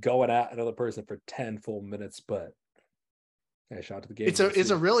somebody's going at another person for 10 full minutes, but hey, shout out to the game. It's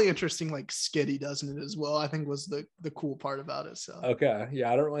a really interesting like skit he does in it as well. I think was the cool part about it. So okay,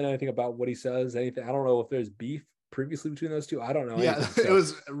 yeah, I don't really know anything about what he says. Anything? I don't know if there's beef previously between those two. I don't know. Yeah, anything, so. It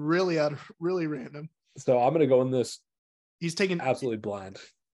was really random. So I'm gonna go in this. He's taking absolutely blind.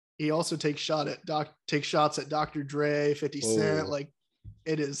 He also takes shots at Dr. Dre, 50 Cent. Like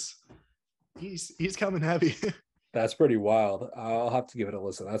it is, he's coming heavy. That's pretty wild. I'll have to give it a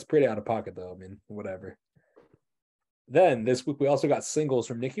listen. That's pretty out of pocket though. I mean, whatever. Then this week we also got singles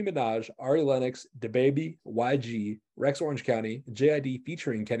from Nicki Minaj, Ari Lennox, DaBaby, YG, Rex Orange County, JID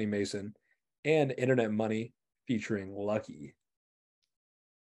featuring Kenny Mason, and Internet Money featuring Lucky.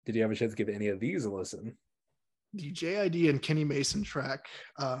 Did you have a chance to give any of these a listen? The JID and Kenny Mason track.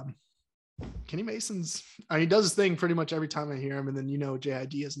 Kenny Mason's, he does his thing pretty much every time I hear him, and then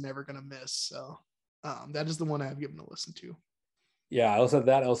JID is never gonna miss. So that is the one I've given a listen to. Yeah, I listened to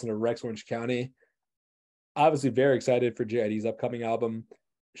that. I listened to Rex Orange County. Obviously very excited for JID's upcoming album.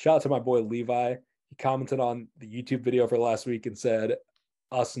 Shout out to my boy Levi. He commented on the YouTube video for last week and said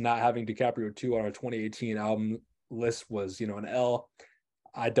us not having DiCaprio 2 on our 2018 album list was, an L.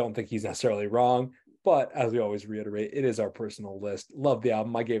 I don't think he's necessarily wrong, but as we always reiterate, it is our personal list. Love the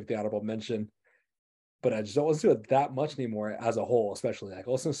album. I gave it the honorable mention, but I just don't listen to it that much anymore as a whole, especially like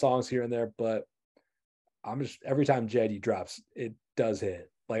I listen to songs here and there, but I'm just, every time JID drops, it does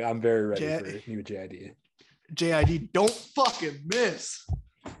hit. Like I'm very ready for new JID. JID, don't fucking miss.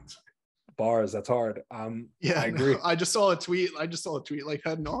 Bars, that's hard. Yeah, I agree. I just saw a tweet like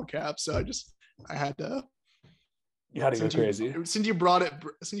had in all caps, so I had to. You had to go crazy. Since you brought it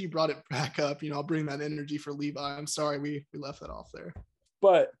back up, I'll bring that energy for Levi. I'm sorry we left that off there.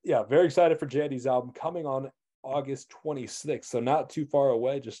 But yeah, very excited for JID's album coming on August 26th, so not too far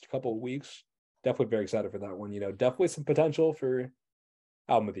away, just a couple of weeks. Definitely very excited for that one. Definitely some potential for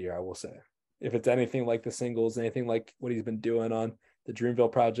album of the year, I will say. If it's anything like the singles, anything like what he's been doing on the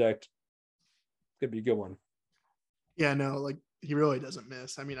Dreamville project, it's gonna be a good one. Yeah, no, like he really doesn't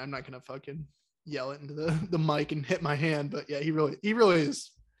miss. I mean, I'm not gonna fucking yell it into the mic and hit my hand, but yeah, he really is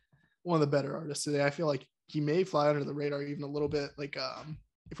one of the better artists today. I feel like he may fly under the radar even a little bit, like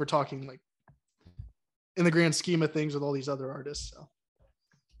if we're talking like in the grand scheme of things with all these other artists. So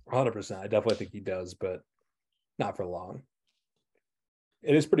 100%. I definitely think he does, but not for long.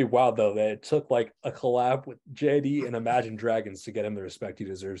 It is pretty wild though that it took like a collab with JD and Imagine Dragons to get him the respect he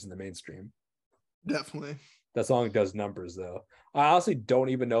deserves in the mainstream. Definitely. That song does numbers though. I honestly don't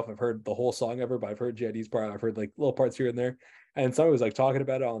even know if I've heard the whole song ever, but I've heard JD's part. I've heard like little parts here and there. And somebody was like talking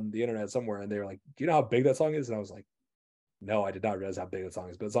about it on the internet somewhere, and they were like, "Do you know how big that song is?" And I was like, "No, I did not realize how big that song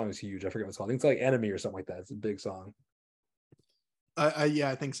is." But the song is huge. I forget what it's called. I think it's like Enemy or something like that. It's a big song.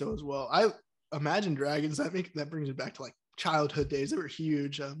 I think so as well. I Imagine Dragons. That brings me back to like childhood days. They were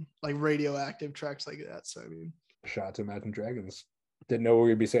huge, like radioactive tracks like that. So I mean, shout out to Imagine Dragons. Didn't know we were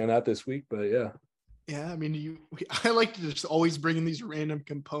gonna be saying that this week, but yeah. Yeah, I mean, I like to just always bring in these random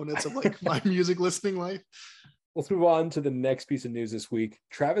components of like my music listening life. Let's move on to the next piece of news this week.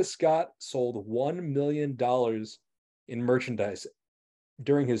 Travis Scott sold $1 million in merchandise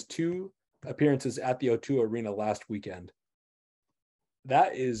during his 2 appearances at the O2 Arena last weekend.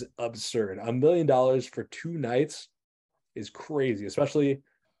 That is absurd. $1 million for 2 nights is crazy, especially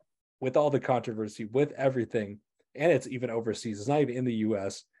with all the controversy, with everything. And it's even overseas. It's not even in the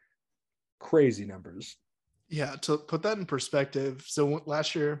US. Crazy numbers. Yeah, to put that in perspective, so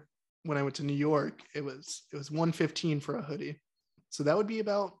last year when I went to New York, it was 115 for a hoodie. So that would be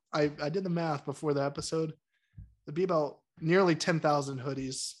about, I did the math before the episode. It'd be about nearly 10,000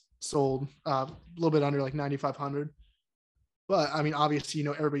 hoodies sold, a little bit under like 9,500. But I mean, obviously,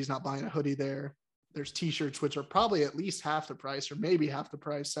 everybody's not buying a hoodie there. There's t-shirts, which are probably at least half the price or maybe half the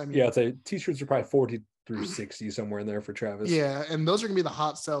price. I mean, Yeah, I'd say t-shirts are probably 40 through 60 somewhere in there for Travis. yeah, and those are gonna be the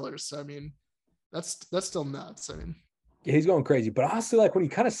hot sellers. So I mean, that's still nuts. I mean, Yeah, he's going crazy. But honestly, like when you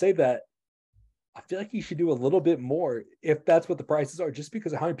kind of say that, I feel like he should do a little bit more if that's what the prices are, just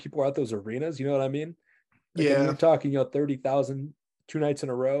because of how many people are at those arenas. You know what I mean? Like, I mean, yeah, you're talking, 30,000 2 nights in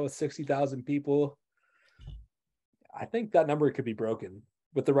a row, 60,000 people. I think that number could be broken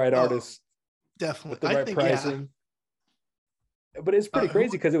with the right oh, artists, with definitely. the I right think yeah. pricing. But it's pretty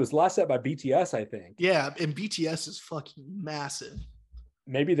crazy because it was last set by BTS, I think. Yeah, and BTS is fucking massive.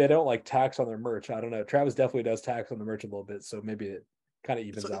 Maybe they don't like tax on their merch. I don't know. Travis definitely does tax on the merch a little bit, so maybe it kind of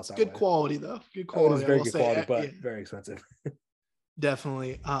evens So out it's that good way. quality though. Good Oh, it is quality, I very will good say. quality, but Yeah, very expensive.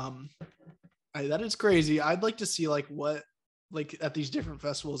 definitely. That is crazy. I'd like to see like what like at these different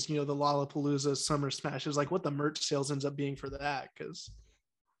festivals, the Lollapalooza, Summer Smashes, like what the merch sales ends up being for that. Because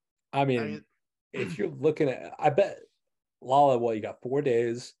I I mean, mean, if you're looking at, I bet Lala, well, you got 4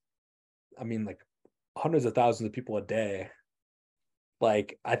 days. I mean, like hundreds of thousands of people a day.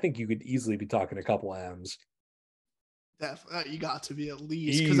 Like, I think you could easily be talking a couple M's. you got to be at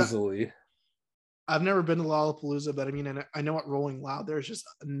least because Easily. I've never been to Lollapalooza, but I mean, and I know at Rolling Loud, there's just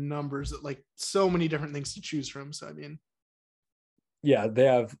numbers that like so many different things to choose from. So I mean, Yeah, they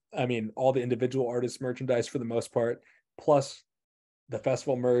have, I mean, all the individual artist merchandise for the most part, plus the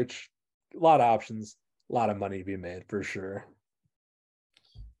festival merch, a lot of options, a lot of money to be made for sure.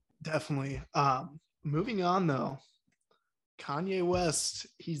 definitely. Moving on though, Kanye West,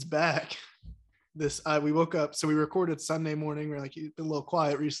 he's back. We woke up, so we recorded Sunday morning. We're like, he's been a little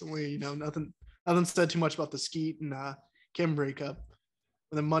quiet recently, nothing said too much about the Skete and Kim breakup.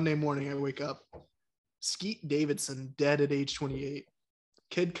 And then Monday morning, I wake up, Skete Davidson dead at age 28.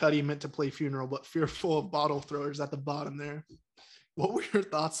 Kid Cudi meant to play funeral, but fearful of bottle throwers at the bottom there. What were your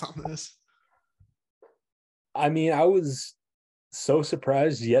thoughts on this? I mean, I was so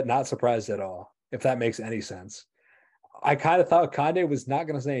surprised, yet not surprised at all, if that makes any sense. I kind of thought Kanye was not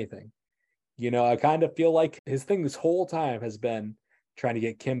going to say anything. I kind of feel like his thing this whole time has been trying to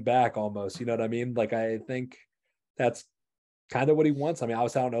get Kim back almost. You know what I mean? Like, I think that's kind of what he wants. I mean,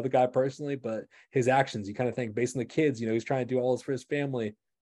 obviously, I don't know the guy personally, but his actions, you kind of think based on the kids, he's trying to do all this for his family.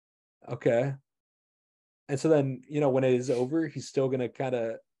 Okay. And so then, when it is over, he's still going to kind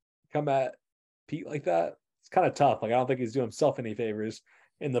of come at Pete like that. It's kind of tough. Like, I don't think he's doing himself any favors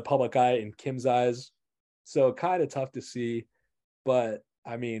in the public eye, in Kim's eyes. So kind of tough to see. But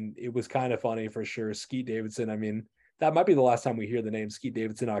I mean, it was kind of funny for sure. Skete Davidson. I mean, that might be the last time we hear the name Skete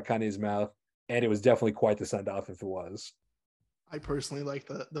Davidson out of Kanye's mouth. And it was definitely quite the send off if it was. I personally like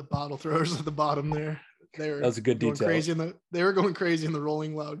the bottle throwers at the bottom there. They That were was a good going detail. crazy they were going crazy in the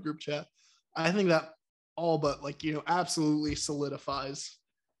Rolling Loud group chat. I think that all but like absolutely solidifies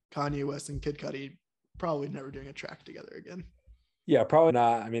Kanye West and Kid Cudi probably never doing a track together again. Yeah, probably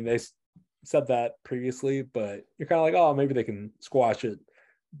not. I mean, they said that previously, but you're kind of like, oh, maybe they can squash it.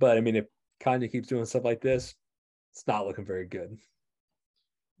 But I mean, if Kanye keeps doing stuff like this, it's not looking very good.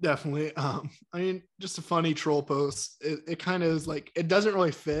 Definitely. I mean, just a funny troll post. It kind of is like, it doesn't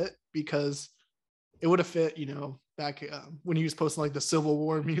really fit because it would have fit, back when he was posting like the Civil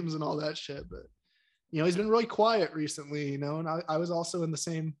War memes and all that shit. But, he's been really quiet recently, and I was also in the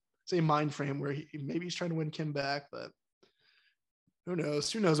same mind frame where maybe he's trying to win Kim back, but who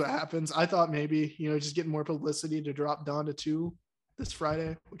knows? Who knows what happens? I thought maybe, just getting more publicity to drop Donda 2 this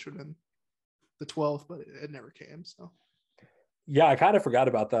Friday, which would have been the 12th, but it never came. So Yeah, I kind of forgot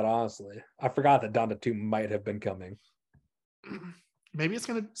about that, honestly. I forgot that Donda 2 might have been coming. maybe it's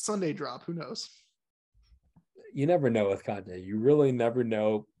going to Sunday drop. Who knows? You never know with Kanye. You really never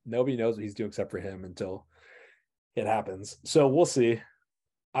know. Nobody knows what he's doing except for him until it happens. So we'll see.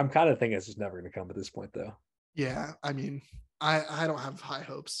 I'm kind of thinking it's just never going to come at this point, though. Yeah, I mean, I don't have high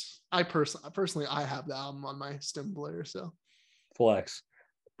hopes. I personally I have the album on my stem player, so Flex.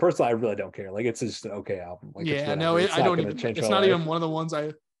 Personally, I really don't care. Like, it's just an okay album. Like, yeah, it's no, it's I not don't going to even. change It's my not life. even one of the ones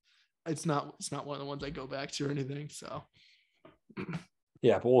It's not one of the ones I go back to or anything. So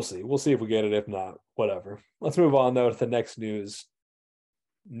Yeah, but we'll see. We'll see if we get it. If not, whatever. Let's move on though to the next news.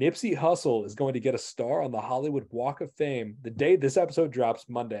 Nipsey Hussle is going to get a star on the Hollywood Walk of Fame the day this episode drops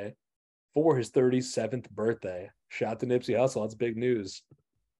Monday for his 37th birthday. Shout out to Nipsey Hussle. That's big news.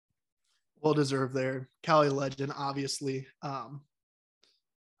 Well deserved there. Cali legend, obviously. I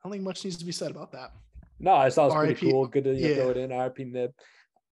don't think much needs to be said about that. No, I thought it was pretty RIP, cool. Good to yeah. throw it in. RIP Nip.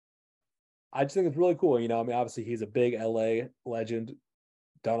 I just think it's really cool. Obviously he's a big LA legend,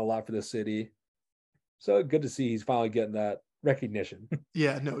 done a lot for the city. So good to see he's finally getting that recognition.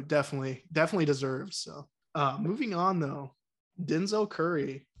 Yeah, no, definitely deserves. So moving on though, Denzel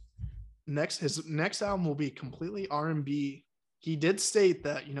Curry. His next album will be completely R&B. He did state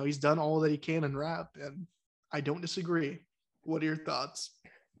that, he's done all that he can in rap, and I don't disagree. What are your thoughts?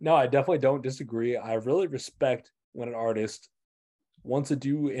 No, I definitely don't disagree. I really respect when an artist wants to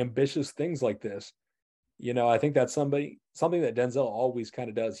do ambitious things like this. I think that's something that Denzel always kind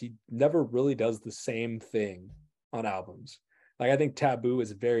of does. He never really does the same thing on albums. Like, I think Taboo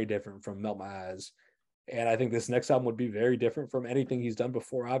is very different from Melt My Eyes. And I think this next album would be very different from anything he's done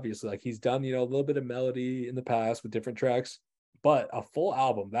before, obviously. Like, he's done, a little bit of melody in the past with different tracks, but a full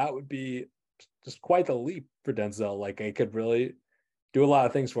album, that would be just quite the leap for Denzel. Like, it could really do a lot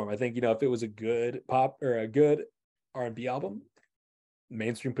of things for him. I think, if it was a good pop or a good R&B album,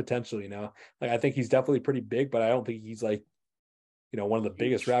 mainstream potential, like, I think he's definitely pretty big, but I don't think he's like, one of the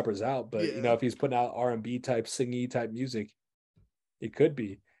biggest rappers out. But, yeah. If he's putting out R&B type, singy type music, it could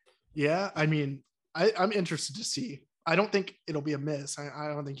be. Yeah, I mean, I'm interested to see. I don't think it'll be a miss. I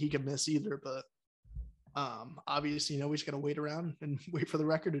don't think he can miss either, but obviously, we just got to wait around and wait for the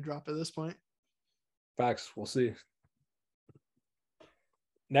record to drop at this point. Facts. We'll see.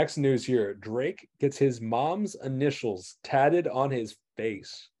 Next news here. Drake gets his mom's initials tatted on his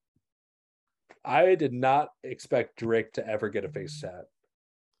face. I did not expect Drake to ever get a face tat.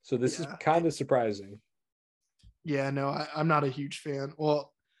 So this is kind of surprising. Yeah, no, I'm not a huge fan.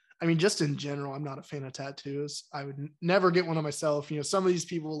 Well, I mean, just in general, I'm not a fan of tattoos. I would never get one on myself. Some of these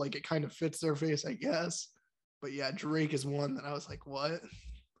people, like, it kind of fits their face, I guess. But yeah, Drake is one that I was like, what?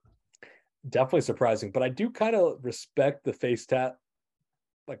 Definitely surprising. But I do kind of respect the face tat,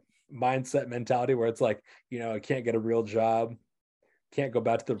 like, mindset mentality where it's like, I can't get a real job, can't go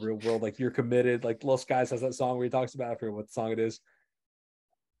back to the real world. Like, you're committed. Like, Lil Skies has that song where he talks about, I forget what song it is.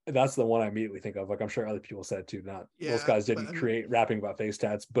 That's the one I immediately think of. Like, I'm sure other people said it too. Lil Skies didn't create rapping about face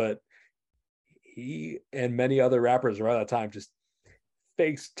tats, but he and many other rappers around that time just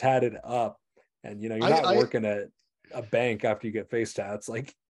face tatted up. And you're not working at a bank after you get face tats.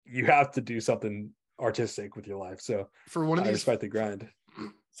 Like, you have to do something artistic with your life. So for one of these, respect the grind.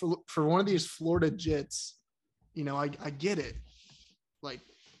 For one of these Florida Jits, I get it. Like,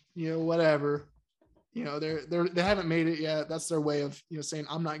 whatever. They haven't made it yet. That's their way of, saying,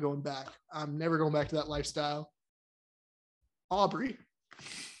 I'm not going back. I'm never going back to that lifestyle. Aubrey,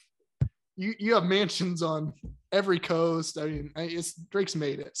 you have mansions on every coast. I mean, Drake's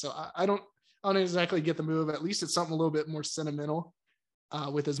made it. So I don't exactly get the move. At least it's something a little bit more sentimental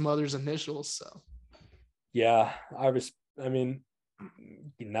with his mother's initials. So yeah, I mean,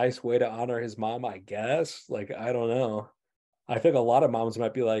 nice way to honor his mom, I guess. Like, I don't know. I think a lot of moms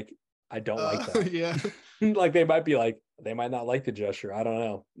might be like, I don't like that. Yeah. Like, they might not like the gesture. I don't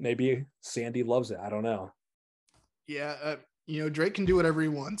know. Maybe Sandy loves it. I don't know. Yeah. Drake can do whatever he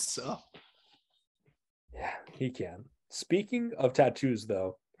wants. So yeah, he can. Speaking of tattoos,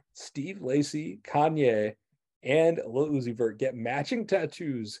 though, Steve Lacy, Kanye, and Lil Uzi Vert get matching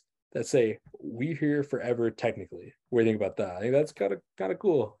tattoos that say "We Here Forever." Technically, what do you think about that? I think that's kind of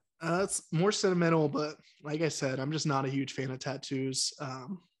cool. It's more sentimental, but like I said, I'm just not a huge fan of tattoos.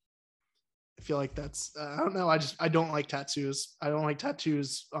 I feel like that's I don't know. I don't like tattoos. I don't like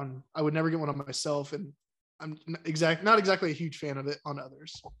tattoos on. I would never get one on myself, and I'm not exactly a huge fan of it on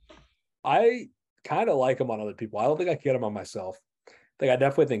others. I kind of like them on other people. I don't think I can get them on myself. Like, I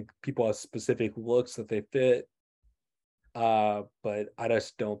definitely think people have specific looks that they fit, but I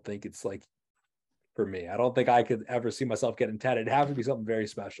just don't think it's like for me. I don't think I could ever see myself getting tatted. It'd have to be something very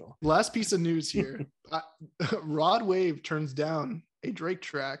special. Last piece of news here: Rod Wave turns down a Drake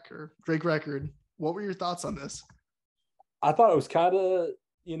track or Drake record. What were your thoughts on this? I thought it was kind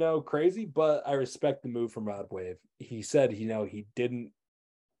of crazy, but I respect the move from Rod Wave. He said he didn't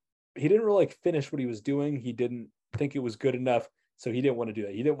really like finish what he was doing. He didn't think it was good enough, so he didn't want to do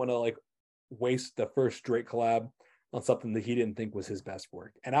that. He didn't want to like waste the first Drake collab on something that he didn't think was his best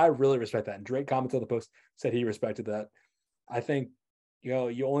work. And I really respect that. And Drake commented on the post, said he respected that. I think,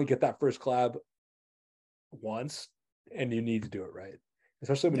 you only get that first collab once and you need to do it right.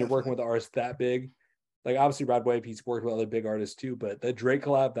 Especially when you're working with artists that big. Like, obviously Rod Wave, he's worked with other big artists too, but the Drake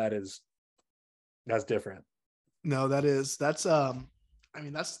collab, that's different. No, that's I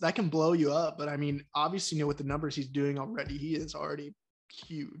mean, that can blow you up. But I mean, obviously, with the numbers he's doing already, he is already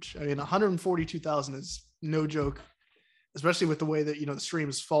huge. I mean, 142,000 is no joke, especially with the way that the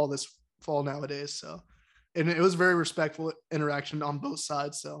streams fall this fall nowadays. So, and it was very respectful interaction on both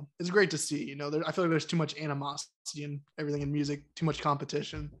sides. So it's great to see. I feel like there's too much animosity and everything in music, too much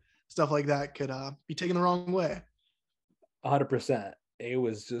competition, stuff like that could be taken the wrong way. 100%. It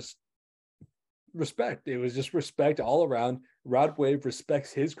was just respect. It was just respect all around. Rod Wave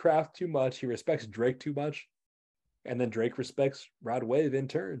respects his craft too much. He respects Drake too much. And then Drake respects Rod Wave in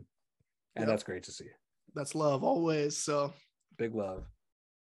turn. And that's great to see. That's love always. So big love.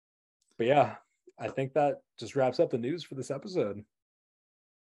 But yeah, I think that just wraps up the news for this episode.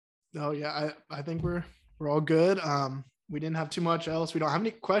 Oh yeah, I think we're all good. We didn't have too much else. We don't have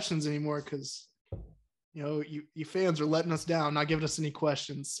any questions anymore because you fans are letting us down, not giving us any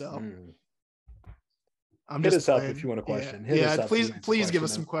questions. So I'm hit just us up if you want a question. Please give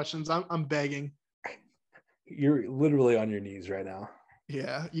us some questions. I'm begging. You're literally on your knees right now.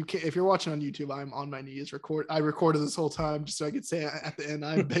 Yeah, you can. If you're watching on YouTube, I'm on my knees. I recorded this whole time just so I could say at the end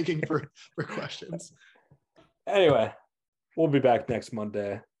I'm begging for questions. Anyway, we'll be back next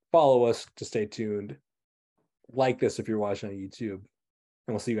Monday. Follow us to stay tuned. Like this if you're watching on YouTube, and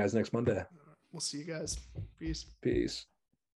we'll see you guys next Monday. We'll see you guys. Peace.